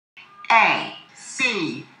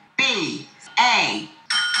A.C.B.A.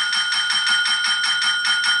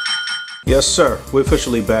 Yes sir, we're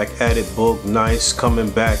officially back at it. Boog Nice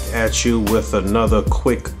coming back at you with another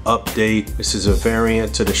quick update. This is a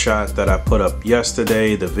variant to the shot that I put up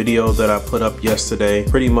yesterday, the video that I put up yesterday.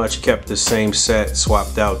 Pretty much kept the same set,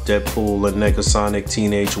 swapped out Deadpool and Negasonic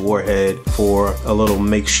Teenage Warhead for a little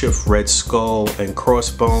makeshift Red Skull and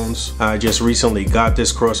Crossbones. I just recently got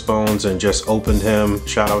this Crossbones and just opened him.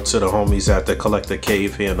 Shout out to the homies at the Collector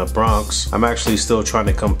Cave here in the Bronx. I'm actually still trying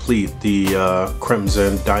to complete the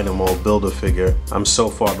Crimson Dynamo builder figure. I'm so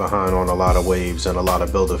far behind on a lot of waves and a lot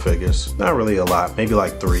of builder figures. Not really a lot, maybe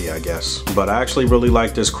like 3 I guess. But I actually really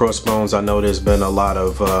like this Crossbones. I know there's been a lot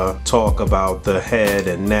of talk about the head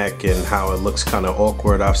and neck and how it looks kind of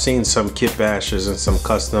awkward. I've seen some kit bashes and some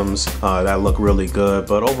customs that look really good,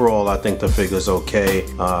 but overall I think the figure's okay.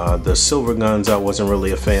 The silver guns I wasn't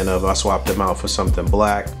really a fan of. I swapped them out for something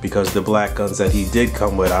black because the black guns that he did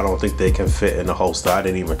come with, I don't think they can fit in the holster. I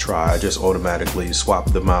didn't even try. I just automatically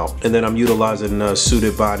swapped them out. And then I'm utilizing a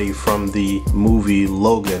suited body from the movie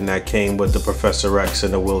Logan that came with the Professor X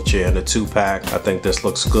in the wheelchair and the 2-pack. I think this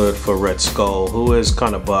looks good for Red Skull, who is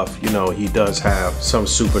kind of buff. You know, he does have some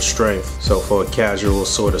super strength. So for a casual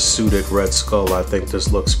sort of suited Red Skull, I think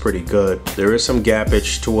this looks pretty good. There is some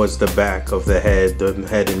gappage towards the back of the head. The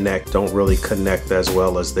head and neck don't really connect as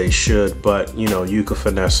well as they should, but you know, you could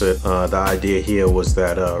finesse it. The idea here was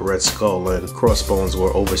that Red Skull and Crossbones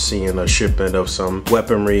were overseeing a shipment of some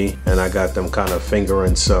weaponry, and I got them kind of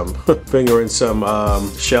fingering some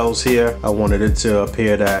shells here. I wanted it to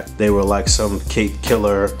appear that they were like some cape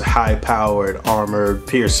killer, high-powered, armored,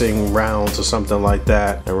 piercing rounds or something like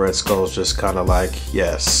that. And Red Skull's just kind of like,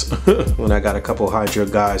 yes. When I got a couple Hydra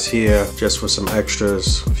guys here, just for some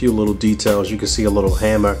extras, a few little details. You can see a little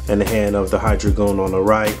hammer in the hand of the Hydra goon on the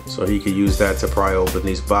right, so he could use that to pry open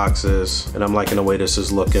these boxes. And I'm liking the way this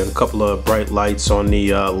is looking. A couple of bright lights on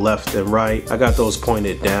the left and right. I got those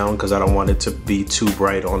pointed down because I don't want it to be too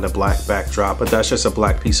bright on the black backdrop, but that's just a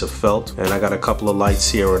black piece of felt. And I got a couple of lights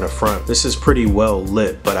here in the front. This is pretty well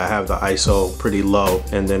lit, but I have the ISO pretty low,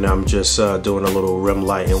 and then I'm just doing a little rim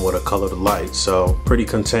lighting with a colored light. So pretty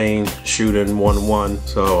contained, shooting 1:1,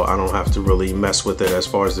 so I don't have to really mess with it as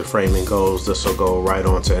far as the framing goes. This will go right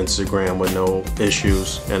onto Instagram with no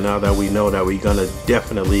issues. And now that we know that we're gonna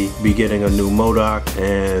definitely be getting a new MODOK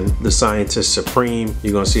and the Scientist Supreme,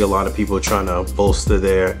 you're gonna see a lot of people trying to bolster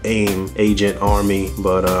their AIM agent army.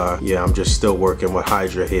 But yeah, I'm just still working with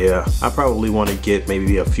Hydra here. I probably want to get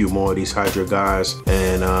maybe a few more of these Hydra guys,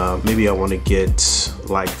 and maybe I want to get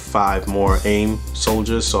like 5 more AIM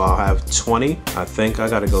soldiers, so I'll have 20. I think I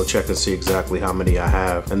gotta go check and see exactly how many I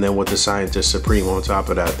have, and then with the Scientist Supreme on top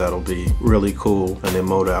of that, that'll be really cool. And then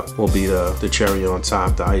MODOK will be the cherry on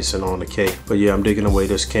top, the icing on the cake. But yeah, I'm digging the way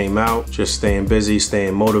this came out. Just staying busy,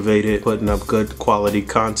 staying motivated, putting up good quality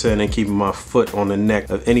content, and keeping my foot on the neck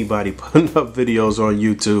of anybody putting up videos on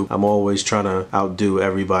YouTube. I'm always trying to outdo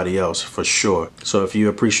everybody else for sure. So if you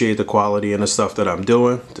appreciate the quality and the stuff that I'm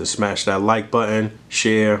doing, to smash that like button,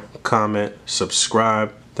 share, comment,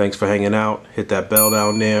 subscribe. Thanks for hanging out. Hit that bell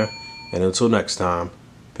down there. And until next time,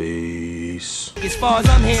 peace. As far as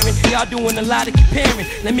I'm hearing, y'all doing a lot of comparing.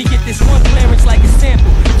 Let me get this one clearance like a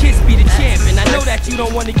sample. Kiss be the champ, and I know that you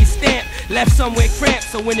don't want to get stamped. Left somewhere cramped,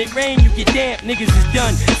 so when it rain, you get damp. Niggas is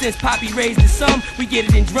done. Since Poppy raised the sum, we get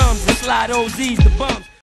it in drums and slide OZs to bums.